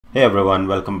Hey everyone,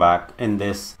 welcome back. In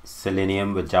this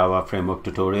Selenium with Java framework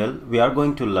tutorial, we are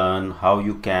going to learn how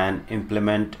you can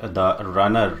implement the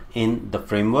runner in the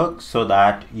framework so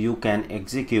that you can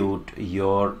execute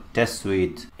your test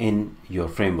suite in your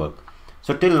framework.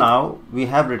 So till now, we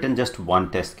have written just one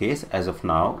test case as of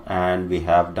now, and we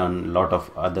have done a lot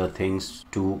of other things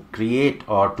to create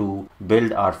or to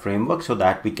build our framework so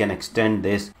that we can extend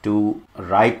this to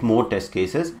write more test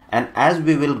cases. And as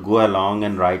we will go along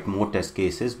and write more test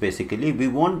cases, basically we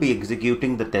won't be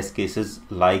executing the test cases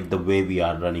like the way we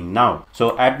are running now.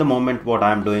 So at the moment, what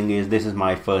I'm doing is, this is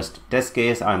my first test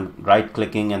case. I'm right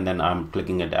clicking and then I'm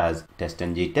clicking it as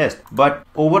TestNG test. But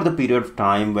over the period of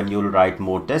time, when you'll write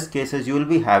more test cases, you will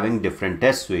be having different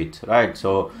test suites, right?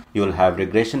 So you'll have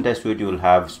regression test suite, you'll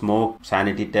have smoke,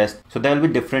 sanity test. So there will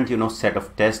be different, set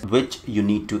of tests which you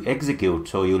need to execute.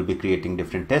 So you'll be creating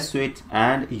different test suites,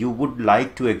 and you would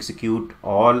like to execute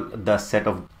all the set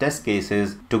of test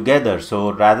cases together.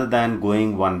 So rather than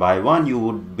going one by one, you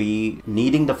would be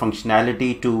needing the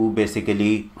functionality to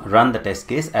basically run the test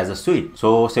case as a suite.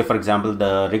 So say for example,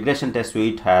 the regression test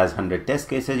suite has 100 test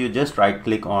cases. You just right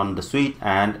click on the suite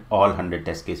and all 100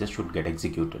 test cases should get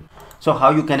executed. So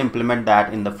how you can implement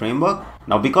that in the framework?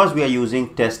 Now, because we are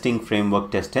using testing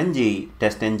framework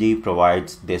TestNG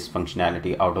provides this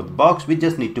functionality out of the box. We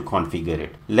just need to configure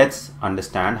it. Let's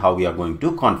understand how we are going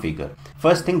to configure.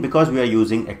 First thing, because we are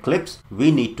using Eclipse,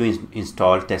 we need to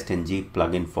install TestNG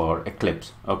plugin for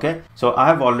Eclipse. Okay, so I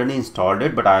have already installed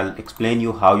it, but I'll explain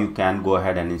you how you can go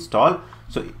ahead and install.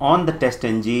 So on the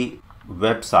TestNG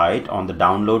website, on the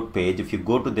download page, if you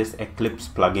go to this Eclipse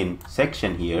plugin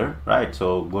section here, right,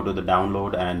 so go to the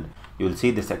download and you will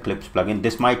see this Eclipse plugin.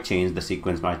 This might change, the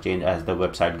sequence might change as the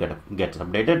website gets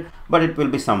updated, but it will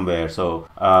be somewhere. So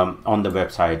on the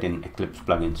website in Eclipse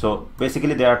plugin. So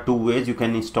basically there are two ways you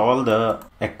can install the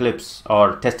Eclipse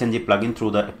or TestNG plugin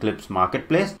through the Eclipse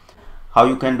marketplace. How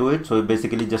you can do it? So you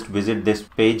basically just visit this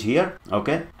page here,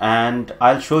 okay, and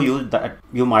I'll show you that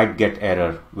you might get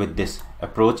error with this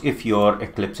approach if your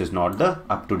Eclipse is not the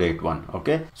up-to-date one.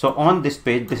 Okay, so on this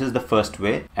page, this is the first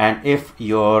way, and if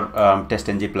your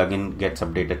TestNG plugin gets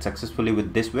updated successfully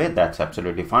with this way, that's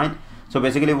absolutely fine. So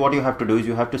basically what you have to do is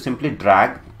you have to simply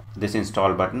drag this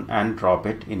install button and drop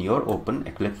it in your open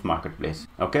Eclipse marketplace,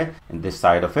 okay, in this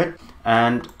side of it,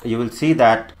 and you will see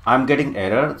that I'm getting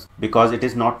errors because it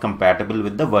is not compatible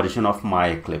with the version of my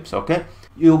Eclipse. Okay,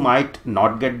 you might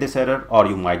not get this error or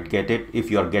you might get it. If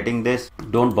you're getting this,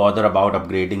 don't bother about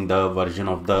upgrading the version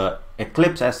of the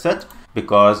Eclipse as such,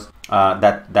 because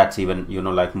that's even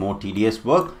like more tedious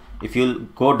work. If you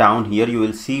go down here, you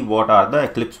will see what are the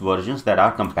Eclipse versions that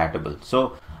are compatible.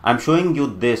 So I'm showing you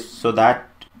this so that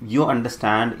you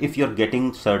understand if you're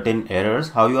getting certain errors,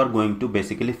 how you are going to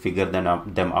basically figure them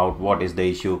out, what is the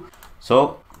issue.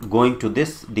 So going to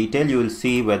this detail, you will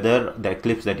see whether the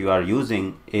Eclipse that you are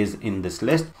using is in this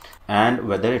list and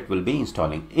whether it will be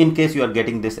installing. In case you are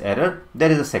getting this error, there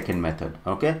is a second method.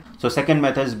 Okay, so second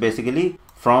method is basically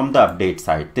from the update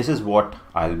side. This is what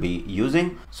I'll be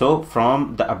using. So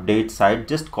from the update side,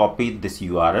 just copy this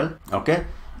URL, okay,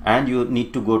 and you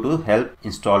need to go to help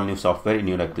install new software in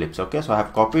your Eclipse. Okay, so I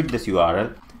have copied this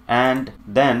URL and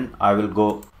then I will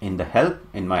go in the help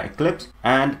in my Eclipse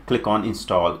and click on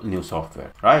install new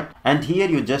software, right? And here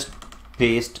you just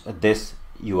paste this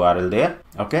URL there,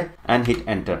 okay, and hit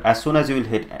enter. As soon as you will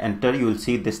hit enter, you will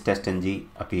see this TestNG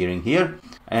appearing here,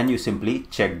 and you simply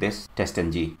check this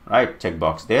TestNG, right,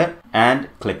 checkbox there, and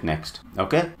click next.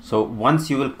 Okay, so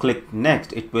once you will click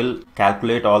next, it will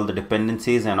calculate all the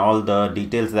dependencies and all the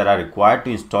details that are required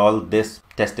to install this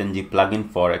TestNG plugin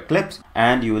for Eclipse,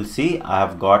 and you will see I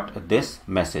have got this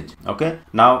message. Okay,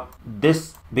 now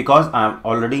this, because I'm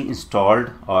already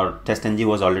installed, or TestNG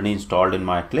was already installed in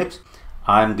my Eclipse,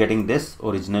 I'm getting this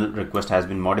original request has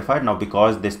been modified. Now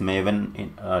because this Maven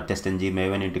TestNG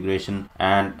Maven integration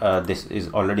and this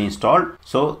is already installed,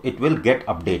 so it will get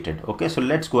updated. Okay, so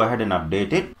let's go ahead and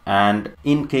update it. And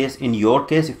in your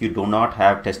case, if you do not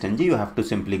have TestNG, you have to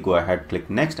simply go ahead, click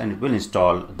next, and it will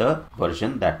install the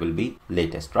version that will be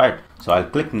latest, right? So I'll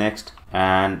click next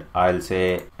and I'll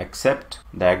say accept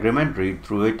the agreement, read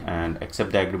through it and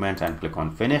accept the agreement and click on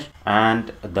finish,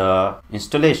 and the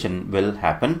installation will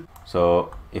happen.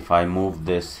 So if I move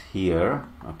this here,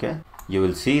 okay, you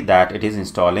will see that it is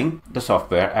installing the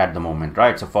software at the moment,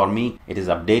 right? So for me, it is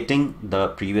updating the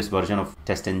previous version of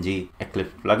TestNG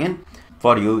Eclipse plugin.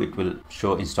 For you, it will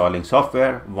show installing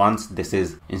software. Once this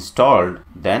is installed,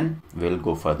 then we'll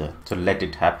go further. So let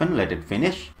it happen, let it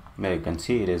finish. There you can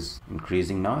see it is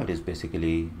increasing now. It is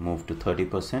basically moved to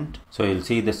 30%. So you'll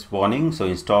see this warning. So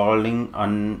installing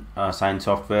unsigned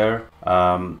software.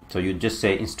 So you just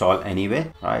say install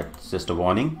anyway, right? It's just a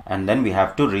warning. And then we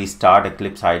have to restart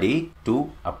Eclipse IDE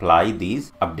to apply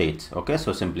these updates. Okay,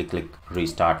 so simply click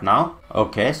restart now.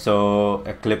 Okay, so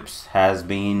Eclipse has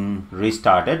been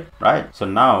restarted, right? So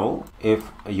now if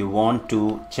you want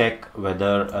to check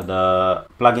whether the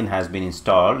plugin has been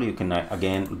installed, you can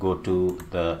again go to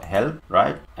the help,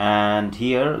 right? And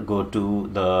here go to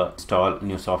the install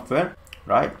new software,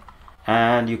 right?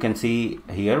 And you can see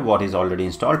here what is already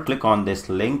installed. Click on this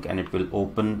link and it will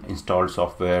open installed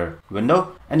software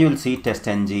window, and you will see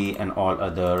TestNG and all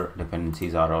other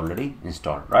dependencies are already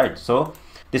installed, right? So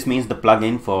this means the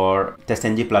plugin for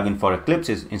TestNG plugin for Eclipse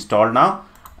is installed now.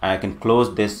 I can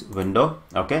close this window.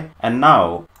 Okay, and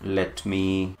now let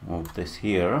me move this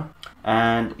here,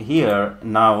 and here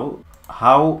now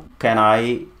how can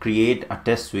I create a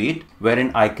test suite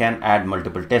wherein I can add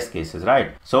multiple test cases,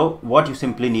 right? So what you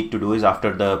simply need to do is,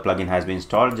 after the plugin has been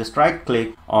installed, just right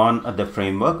click on the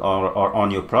framework or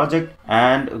on your project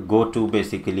and go to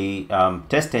basically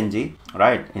TestNG,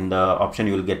 right? In the option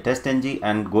you will get TestNG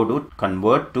and go to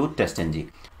convert to TestNG,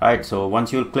 right? So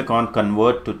once you click on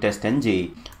convert to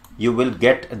TestNG, you will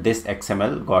get this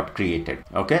XML got created.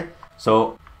 Okay,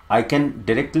 so I can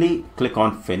directly click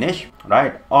on finish,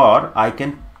 right? Or I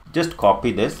can just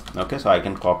copy this. Okay, so I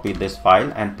can copy this file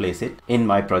and place it in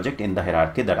my project in the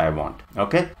hierarchy that I want.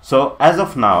 Okay, so as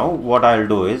of now, what I'll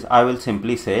do is I will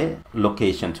simply say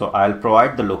location. So I'll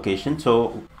provide the location.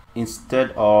 So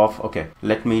instead of, okay,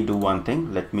 let me do one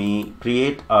thing. Let me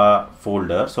create a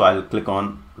folder. So I'll click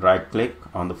on right click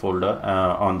on the folder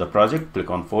on the project, click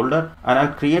on folder, and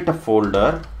I'll create a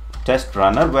folder test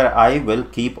runner where I will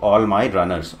keep all my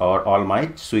runners or all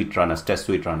my suite runners, test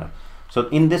suite runner. So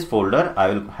in this folder I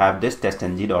will have this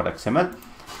TestNG.XML,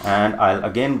 and I'll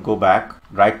again go back,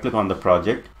 right click on the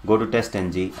project, go to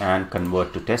TestNG and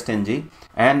convert to TestNG,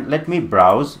 and let me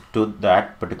browse to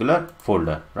that particular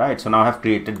folder, right? So now I have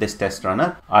created this test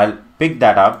runner. I'll pick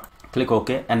that up, click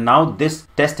OK, and now this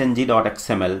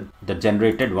TestNG.XML, the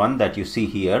generated one that you see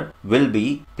here, will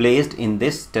be placed in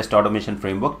this test automation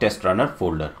framework test runner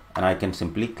folder, and I can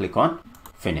simply click on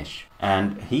finish,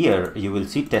 and here you will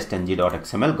see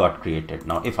TestNG.XML got created.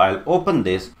 Now if I'll open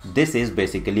this, this is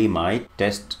basically my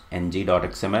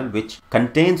TestNG.XML, which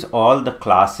contains all the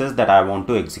classes that I want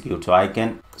to execute. So I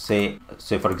can say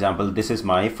for example, this is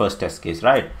my first test case,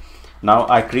 right? Now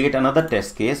I create another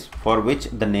test case for which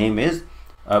the name is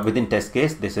within test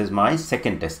case, this is my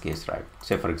second test case, right?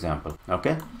 Say for example,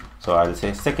 okay, so I'll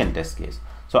say second test case.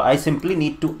 So I simply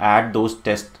need to add those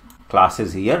test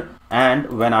classes here,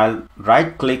 and when I'll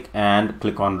right click and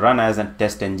click on run as a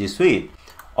TestNG suite,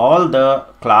 all the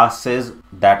classes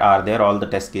that are there, all the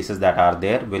test cases that are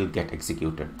there will get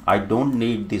executed. I don't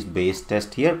need this base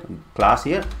test here class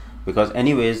here, because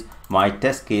anyways my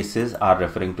test cases are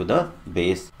referring to the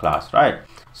base class, right?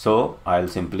 So I'll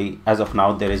simply, as of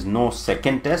now there is no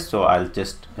second test, so I'll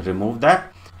just remove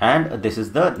that, and this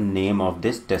is the name of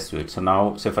this test suite. So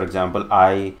now say for example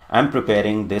I am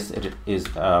preparing this, it is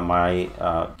my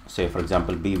say for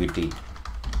example BVT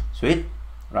suite,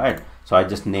 right? So I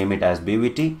just name it as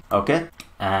BVT, okay,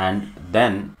 and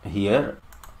then here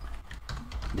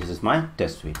this is my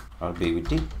test suite or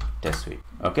BVT test suite,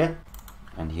 okay,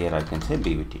 and here I can say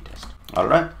BVT test. All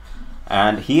right,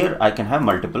 and here I can have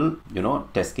multiple, you know,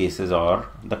 test cases or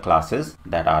the classes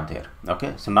that are there.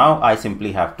 Okay, so now I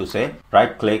simply have to say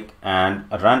right click and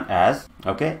run as,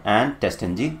 okay, and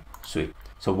TestNG suite.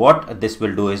 So what this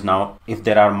will do is, now if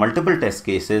there are multiple test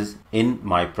cases in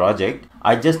my project,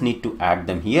 I just need to add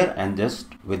them here, and just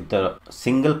with the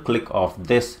single click of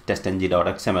this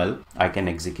TestNG.XML, I can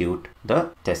execute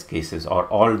the test cases or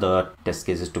all the test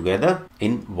cases together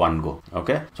in one go.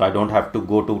 Okay, so I don't have to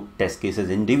go to test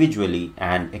cases individually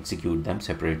and execute them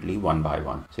separately one by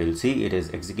one. So you'll see it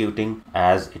is executing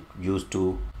as it used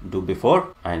to do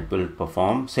before, and it will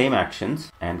perform same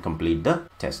actions and complete the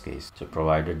test case. So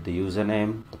provided the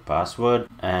username, the password,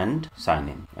 and sign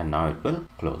in, and now it will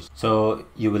close. So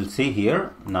you will see here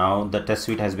now the test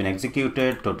suite has been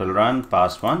executed, total run,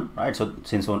 passed one, right? So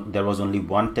since there was only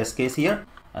one test case here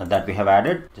that we have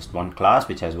added, just one class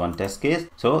which has one test case,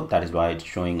 so that is why it's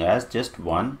showing as just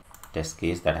one test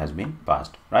case that has been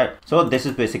passed, right? So this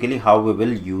is basically how we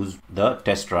will use the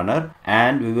test runner,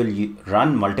 and we will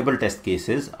run multiple test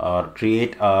cases or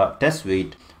create a test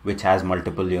suite which has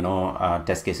multiple, you know,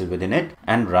 test cases within it,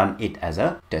 and run it as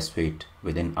a test suite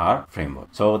within our framework.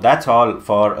 So that's all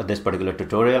for this particular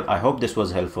tutorial. I hope this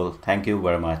was helpful. Thank you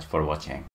very much for watching.